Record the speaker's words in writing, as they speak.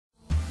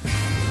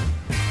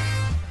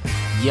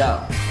Yo,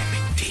 let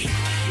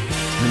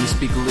me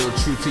speak a little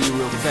truth to you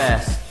real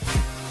fast.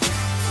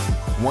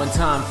 One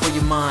time for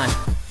your mind.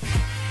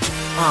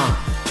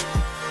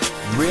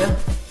 Real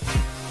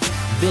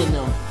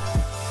Venom.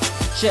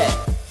 Check.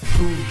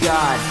 Who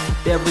God?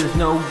 There is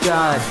no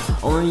God.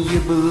 Only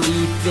you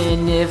believe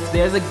in if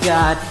there's a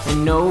God.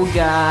 And no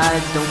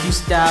God. Don't you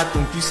stop,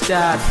 don't you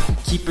stop.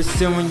 Keep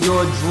pursuing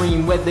your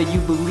dream, whether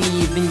you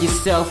believe in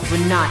yourself or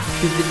not.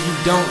 Cause if you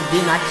don't,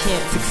 then I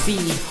can't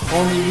succeed.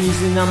 Only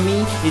reason I'm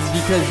me is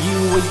because you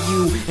are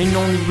you. And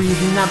only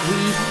reason I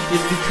breathe is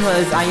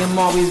because I am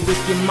always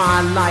risking my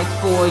life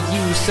for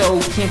you.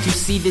 So can't you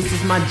see this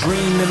is my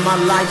dream and my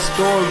life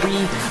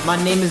story? My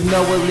name is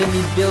Noah, let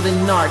me build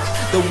an ark.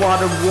 The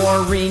water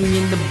roaring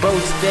in the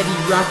boat, steady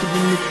rocking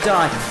in the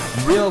dark.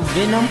 Real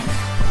Venom?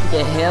 Who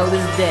the hell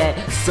is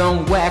that?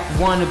 Some whack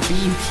wannabe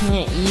who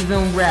can't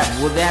even rap.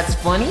 Well, that's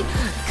funny,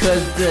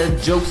 cause the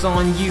joke's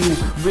on you.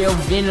 Real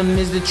Venom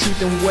is the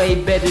truth and way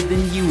better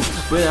than you.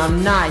 But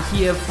I'm not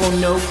here for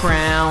no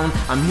crown.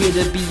 I'm here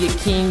to be a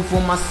king for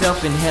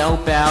myself and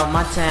help out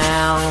my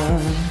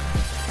town.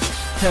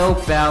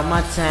 Help out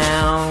my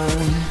town.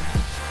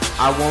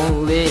 I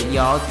won't let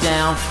y'all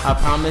down. I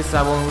promise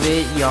I won't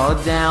let y'all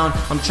down.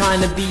 I'm trying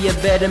to be a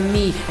better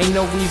me. Ain't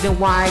no reason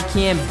why I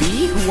can't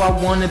be who I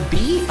wanna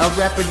be. A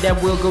rapper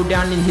that will go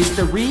down in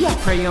history. I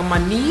pray on my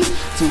knees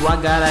to a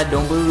God I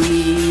don't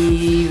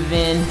believe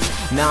in.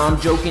 Now I'm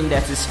joking,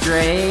 that's a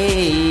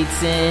straight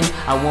sin.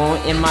 I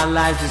won't end my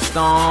life just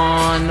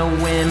on a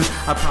whim.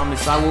 I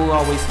promise I will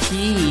always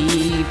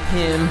keep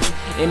him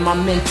in my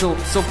mental,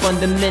 so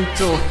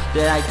fundamental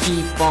that I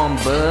keep on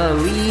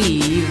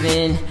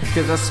believing.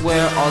 Cause I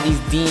swear all these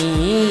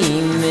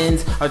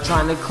demons are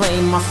trying to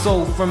claim my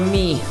soul from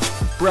me.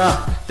 Bruh,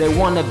 they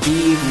wanna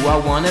be who I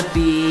wanna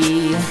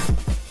be.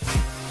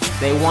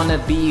 They wanna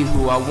be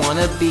who I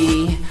wanna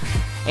be.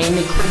 Ain't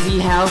it crazy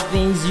how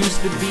things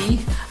used to be?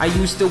 I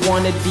used to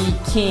wanna be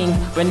king,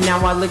 but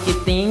now I look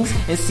at things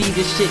and see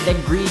the shit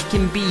that greed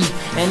can be.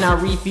 And I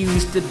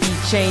refuse to be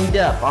chained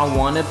up. I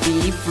wanna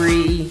be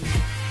free.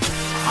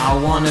 I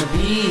wanna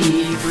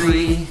be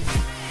free.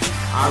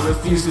 I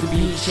refuse to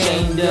be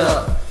chained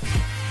up.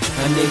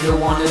 A nigga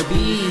wanna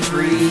be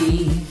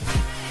free.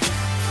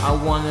 I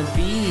wanna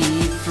be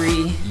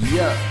free.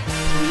 Yup.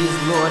 Please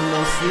Lord,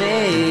 no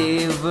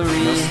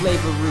slavery. No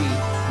slavery.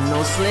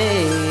 No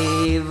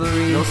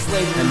slavery. No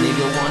slavery. A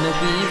nigga wanna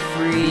be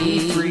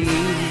free.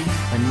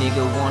 A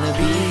nigga wanna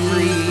be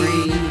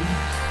free.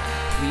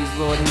 Please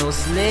Lord, no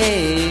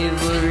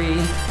slavery.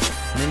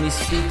 Let me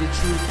speak the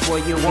truth for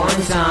you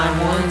one time,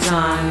 one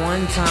time,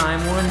 one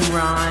time, one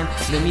rhyme.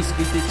 Let me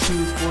speak the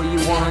truth for you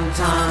one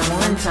time,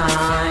 one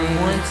time,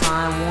 one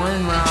time,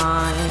 one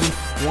rhyme.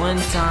 One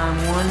time,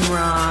 one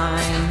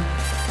rhyme.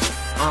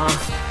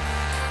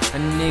 A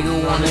nigga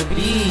wanna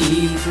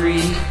be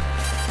free.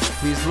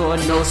 Please Lord,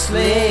 no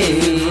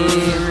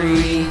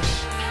slavery.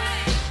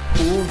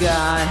 Who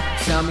God?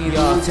 Tell me,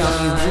 y'all, tell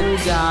me who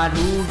God,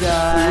 who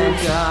God, who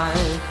God.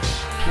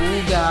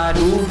 Who God,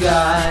 who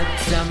God,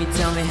 tell me,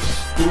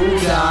 who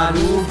God,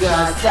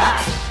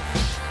 stop.